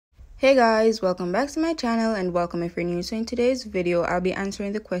Hey guys, welcome back to my channel and welcome if you're new. So in today's video, I'll be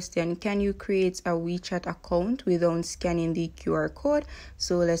answering the question, can you create a WeChat account without scanning the QR code?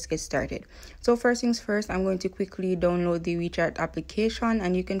 So let's get started. So first things first, I'm going to quickly download the WeChat application,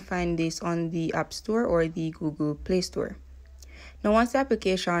 and you can find this on the App Store or the Google Play Store. Now, once the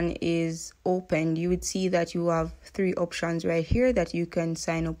application is opened, you would see that you have three options right here that you can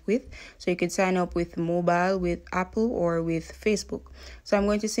sign up with. So you could sign up with mobile, with Apple, or with Facebook. So I'm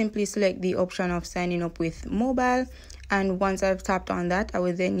going to simply select the option of signing up with mobile. And once I've tapped on that, I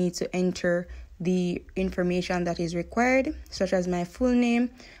will then need to enter the information that is required, such as my full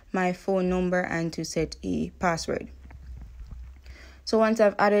name, my phone number, and to set a password. So once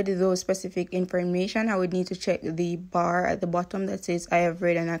I've added those specific information, I would need to check the bar at the bottom that says I have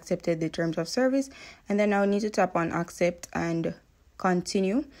read and accepted the terms of service. And then I would need to tap on accept and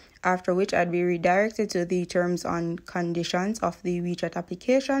continue, after which I'd be redirected to the terms and conditions of the WeChat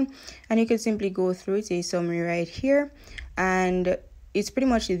application. And you can simply go through it, a summary right here. And it's pretty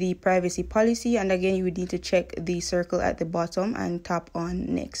much the privacy policy. And again, you would need to check the circle at the bottom and tap on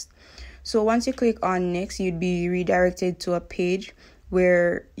next. So once you click on next, you'd be redirected to a page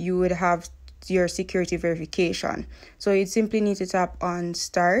where you would have your security verification. So you'd simply need to tap on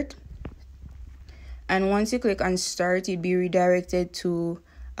start. And once you click on start, you'd be redirected to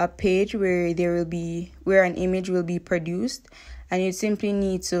a page where an image will be produced. And you'd simply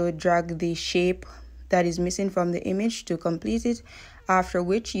need to drag the shape that is missing from the image to complete it. After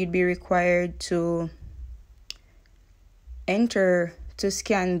which you'd be required to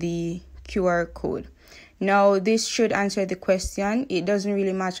scan the QR code. Now, this should answer the question. It doesn't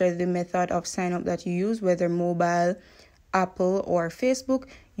really matter the method of sign up that you use, whether mobile, Apple, or Facebook.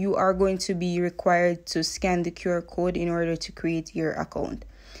 You are going to be required to scan the QR code in order to create your account.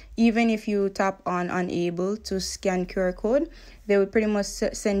 Even if you tap on unable to scan QR code, they would pretty much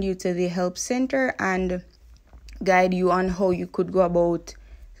send you to the help center and guide you on how you could go about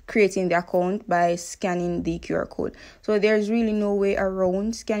creating the account by scanning the QR code. So there's really no way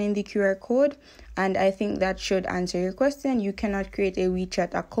around scanning the QR code, and I think that should answer your question. You cannot create a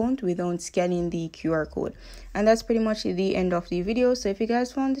WeChat account without scanning the QR code. And that's pretty much the end of the video. So if you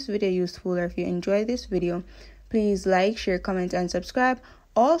guys found this video useful, or if you enjoyed this video, please like, share, comment, and subscribe.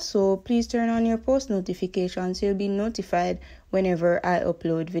 Also, please turn on your post notifications so you'll be notified whenever I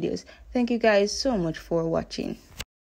upload videos. Thank you guys so much for watching.